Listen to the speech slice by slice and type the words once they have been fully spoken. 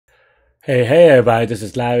Hey everybody, this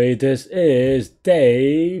is Larry. This is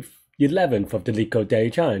day 11th of the Leetcode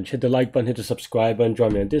Daily Challenge. Hit the like button, hit the subscribe button,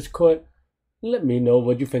 join me on Discord. Let me know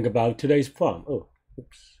what you think about today's prompt. Oh,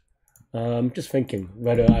 oops. Just thinking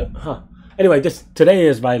whether Anyway, today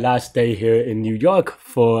is my last day here in New York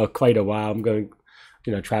for quite a while. I'm going,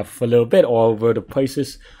 travel for a little bit all over the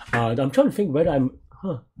places. I'm trying to think whether I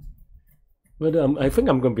think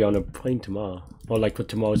I'm going to be on a plane tomorrow, or like for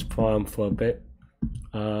tomorrow's prom for a bit.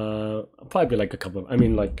 Probably like a couple of,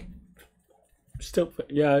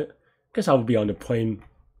 yeah, I guess I'll be on the plane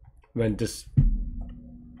when this,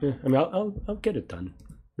 I'll get it done,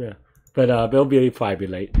 yeah, but it'll be probably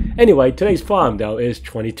late. Anyway, today's farm though is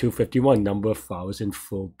 2251, number of flowers in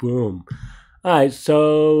full bloom. Alright,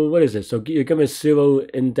 so what is it? So you're given 0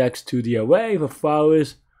 index to the array for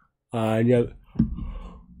flowers, and you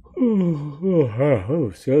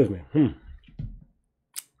excuse me.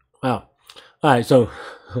 Wow. Alright, so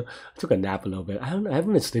I took a nap a little bit. I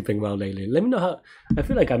haven't been sleeping well lately. Let me know how. I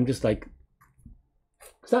feel like I'm just like,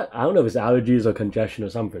 I don't know if it's allergies or congestion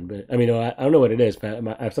or something, but I don't know what it is, but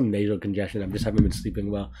I have some nasal congestion. I just haven't been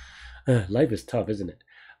sleeping well. Life is tough, isn't it?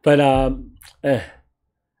 But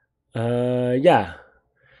yeah.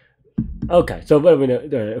 Okay, so what do we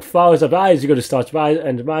know? Flowers of eyes, you go to start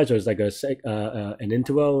and demise, or it's like an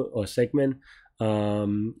interval or segment.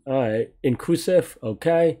 Alright, inclusive,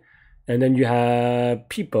 okay. And then you have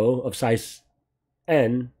people of size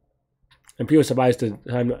n, and people of size the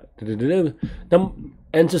time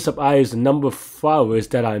enter sub I is the number of flowers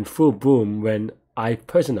that are in full bloom when I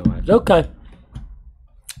person arrives. Okay.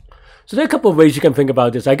 So there are a couple of ways you can think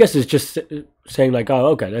about this. I guess it's just saying like, oh,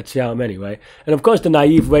 okay, let's see how many, right? And of course, the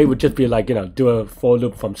naive way would just be like, do a for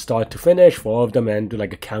loop from start to finish for all of them and do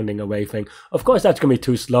like a counting away thing. Of course, that's going to be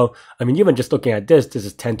too slow. I mean, even just looking at this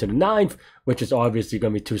is 10 to the 9th, which is obviously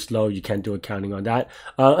going to be too slow. You can't do a counting on that.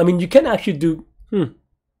 You can actually do,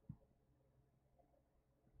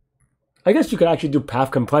 I guess you could actually do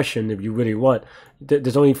path compression if you really want.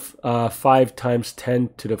 There's only 5 times 10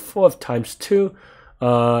 to the 4th times 2,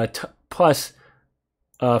 plus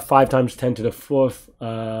 5 times 10 to the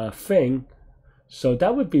 4th thing. So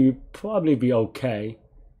that would probably be okay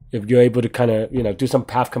if you're able to kind of, do some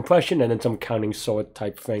path compression and then some counting sort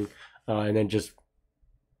type thing. And then just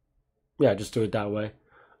do it that way.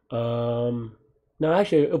 No,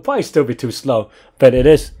 actually, it'll probably still be too slow, but it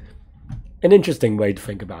is an interesting way to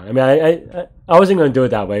think about it. I mean, I wasn't going to do it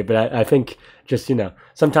that way, but I think just,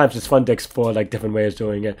 sometimes it's fun to explore like different ways of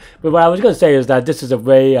doing it. But what I was going to say is that this is a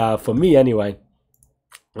way, for me anyway,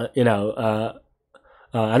 I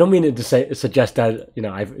don't mean to suggest that,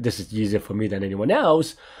 this is easier for me than anyone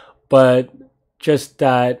else, but just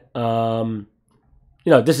that,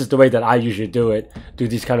 this is the way that I usually do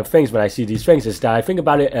these kind of things when I see these things, is that I think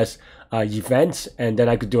about it as events, and then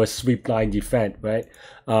I could do a sweep line event, right?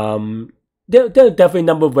 There are definitely a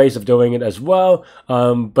number of ways of doing it as well,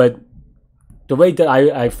 but the way that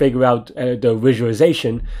I figure out the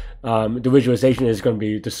visualization is going to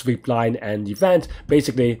be the sweep line and event.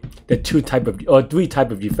 Basically, the 3 type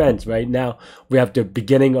of events. Right now, we have the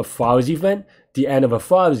beginning of flowers event, the end of a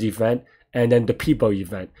flowers event, and then the people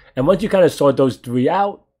event. And once you kind of sort those 3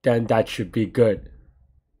 out, then that should be good.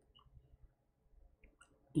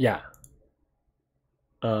 Yeah.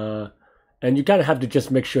 And you kind of have to just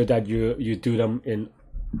make sure that you do them in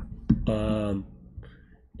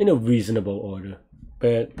a reasonable order.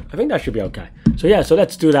 But I think that should be okay. So yeah, so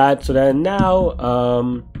let's do that. So then now,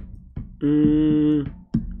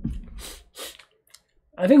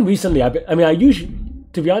 I think recently,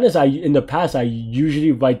 to be honest, in the past, I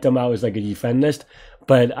usually write them out as like a event list.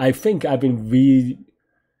 But I think I've been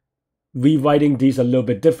rewriting these a little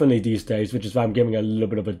bit differently these days, which is why I'm giving a little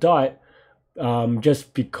bit of a dot.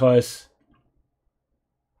 Just because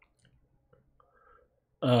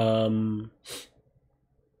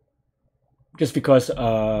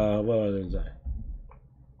what was I?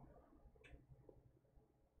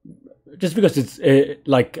 Just because it's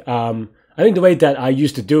I think the way that I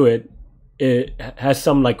used to do it, it has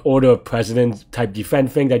some like order of precedence type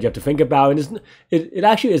defend thing that you have to think about, and it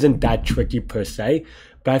actually isn't that tricky per se.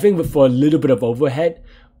 But I think for a little bit of overhead,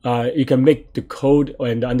 you can make the code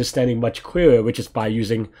and the understanding much clearer, which is by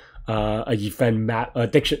using a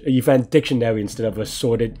event dictionary instead of a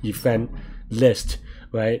sorted event list,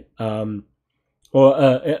 right? Or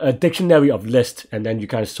a dictionary of list, and then you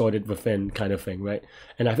kind of sort it within kind of thing, right?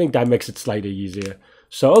 And I think that makes it slightly easier.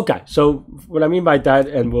 So okay, so what I mean by that,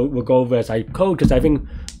 and we'll go over as I code, because I think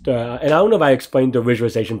and I don't know if I explained the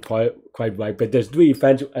visualization part quite right, but there's 3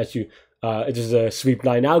 events as you it is a sweep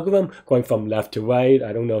line algorithm going from left to right.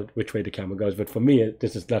 I don't know which way the camera goes, but for me,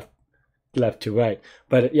 this is left left to right.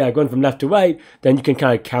 But yeah, going from left to right, then you can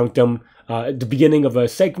kind of count them. The beginning of a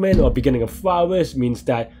segment or beginning of flowers means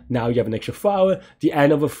that now you have an extra flower. The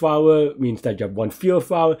end of a flower means that you have one fewer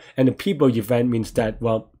flower. And the people event means that,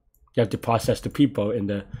 well, you have to process the people in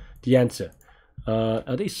the answer.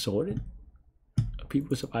 Are they sorted? Are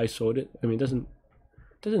people I sorted? I mean, doesn't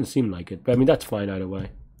seem like it, but I mean that's fine either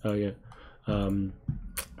way. Oh yeah.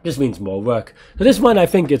 This means more work. So this one I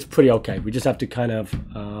think it's pretty okay. We just have to kind of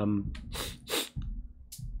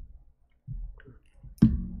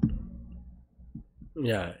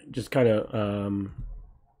yeah, just kind of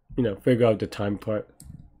you know, figure out the time part.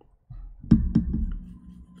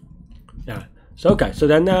 Yeah. So okay. So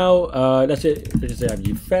then now let's just say I have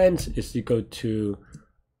events is equal to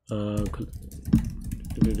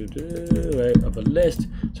right of a list.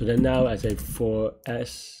 So then now I say for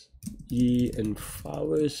S E and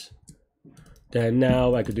flowers. Then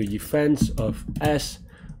now I could do events of S.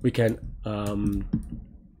 We can append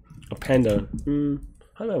a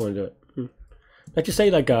how do I want to do it? Let's just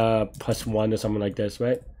say like a +1 or something like this,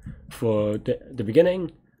 right? For the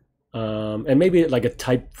beginning. And maybe like a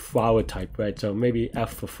type flower type, right? So maybe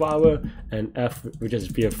F for flower, and F would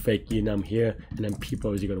just be a fake enum here, and then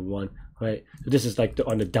people is equal to 1, right? So this is like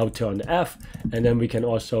on the delta on the F, and then we can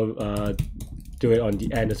also do it on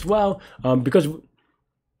the N as well, because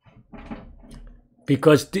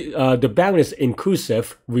the bound is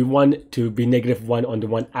inclusive. We want to be -1 on the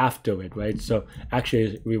one after it, right? So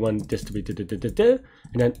actually we want this to be and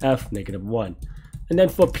then F -1. And then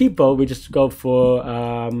for people, we just go for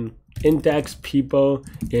index people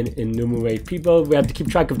in enumerate people. We have to keep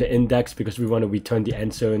track of the index because we want to return the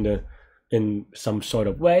answer in some sort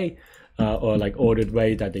of way, or like ordered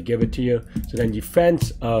way that they give it to you. So then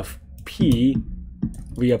defense of P,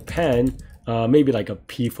 we append maybe like a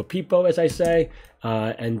P for people, as I say,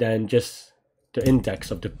 and then just the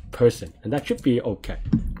index of the person, and that should be okay,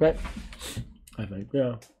 right? I think,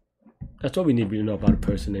 yeah, that's all we need to know about a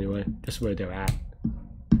person anyway. That's where they're at.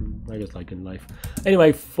 I guess like in life.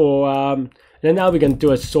 Anyway, for and then now we can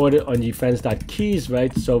do a sorted on defense.keys,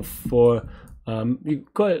 right? So for you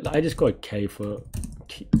call it, I just call it K for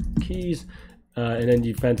keys, and then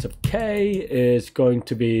defense of K is going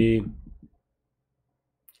to be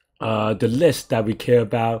the list that we care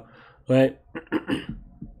about, right?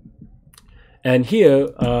 And here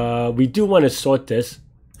we do want to sort this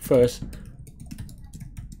first.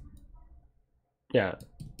 Yeah.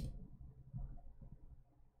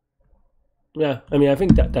 Yeah, I mean, I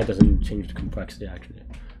think that doesn't change the complexity actually.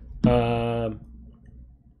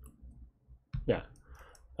 Yeah,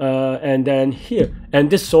 and then here, and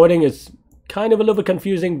this sorting is kind of a little bit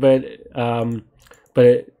confusing, but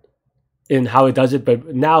in how it does it.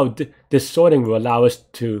 But now this sorting will allow us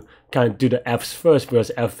to kind of do the F's first,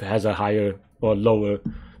 because F has a higher or lower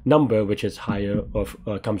number, which is higher or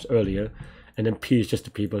comes earlier. And then P is just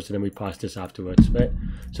the people, so then we pass this afterwards, right?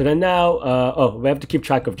 So then now, oh, we have to keep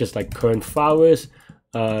track of just like current flowers.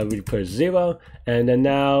 We put 0, and then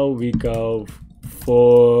now we go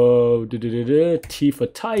for T for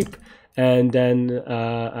type, and then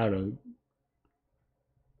I don't know,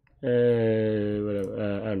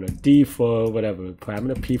 whatever, I don't know, D for whatever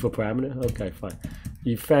parameter, P for parameter. Okay, fine.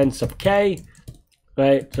 Defense of K.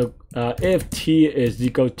 Right, so if T is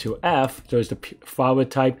equal to F, so it's the flower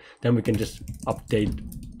type, then we can just update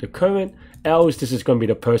the current. Else, this is going to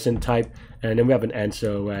be the person type, and then we have an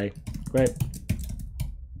answer array, right?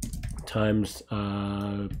 Times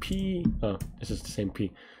P. Oh, this is the same P.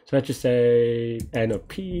 So let's just say N of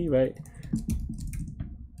P, right?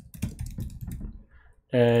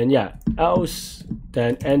 And yeah, else,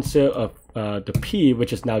 then answer of the P,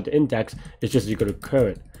 which is now the index, is just equal to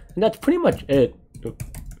current, and that's pretty much it.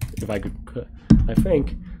 If I could, I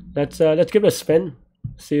think let's give it a spin,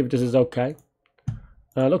 see if this is okay.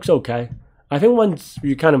 Looks okay. I think once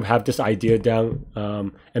you kind of have this idea down,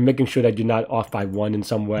 and making sure that you're not off by 1 in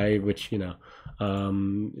some way, which, you know,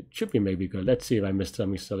 it should be maybe good. Let's see if I missed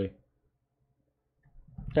something silly.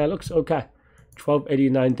 Yeah, it looks okay.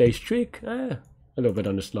 1289 day streak. A little bit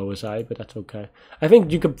on the slower side, but that's okay. I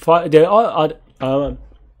think you could. There are. I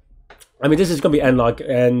mean, this is gonna be n log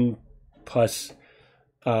n plus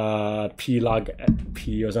p log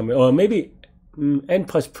p or something, or maybe n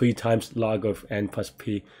plus p times log of n plus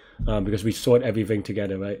p, because we sort everything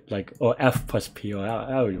together, right? Like, or f plus p, or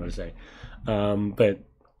how do you want to say? But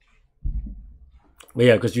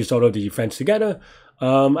yeah, because you sort all the defense together.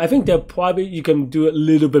 I think that probably you can do a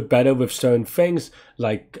little bit better with certain things,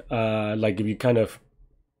 like if you kind of,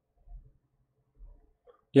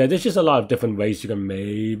 yeah, there's just a lot of different ways you can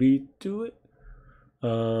maybe do it,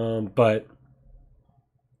 but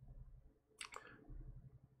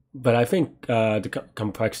but I think the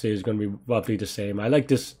complexity is going to be roughly the same. I like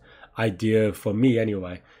this idea for me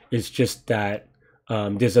anyway. It's just that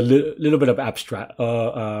there's a little bit of abstract.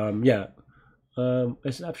 Yeah,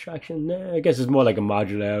 it's an abstraction. Nah, I guess it's more like a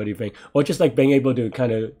modularity thing, or just like being able to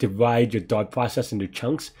kind of divide your thought process into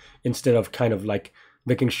chunks instead of kind of like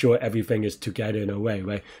making sure everything is together in a way,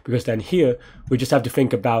 right? Because then here we just have to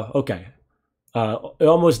think about, okay,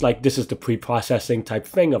 almost like this is the pre-processing type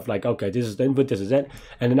thing of like, okay, this is the input, this is it,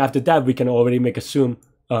 and then after that we can already make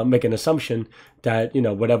an assumption that, you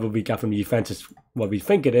know, whatever we got from the defense is what we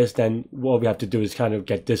think it is. Then what we have to do is kind of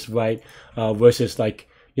get this right, versus like,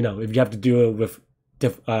 you know, if you have to deal with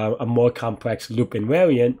a more complex loop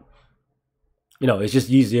invariant, you know, it's just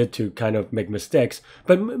easier to kind of make mistakes.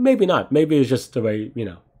 But maybe not. Maybe it's just the way, you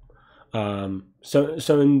know, so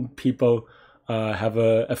certain people have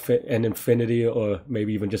an infinity, or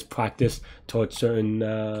maybe even just practice towards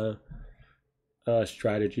certain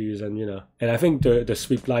strategies, and you know, and I think the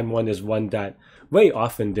sweep line one is one that very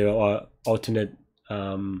often there are alternate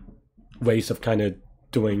ways of kind of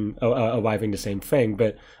doing arriving the same thing,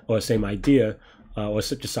 but or same idea, or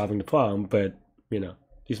just solving the problem. But you know,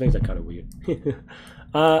 these things are kind of weird.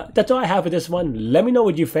 That's all I have for this one. Let me know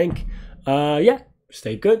what you think. Yeah,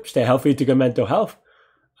 stay good, stay healthy to good mental health.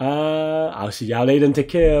 I'll see y'all later and take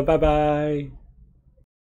care. Bye bye.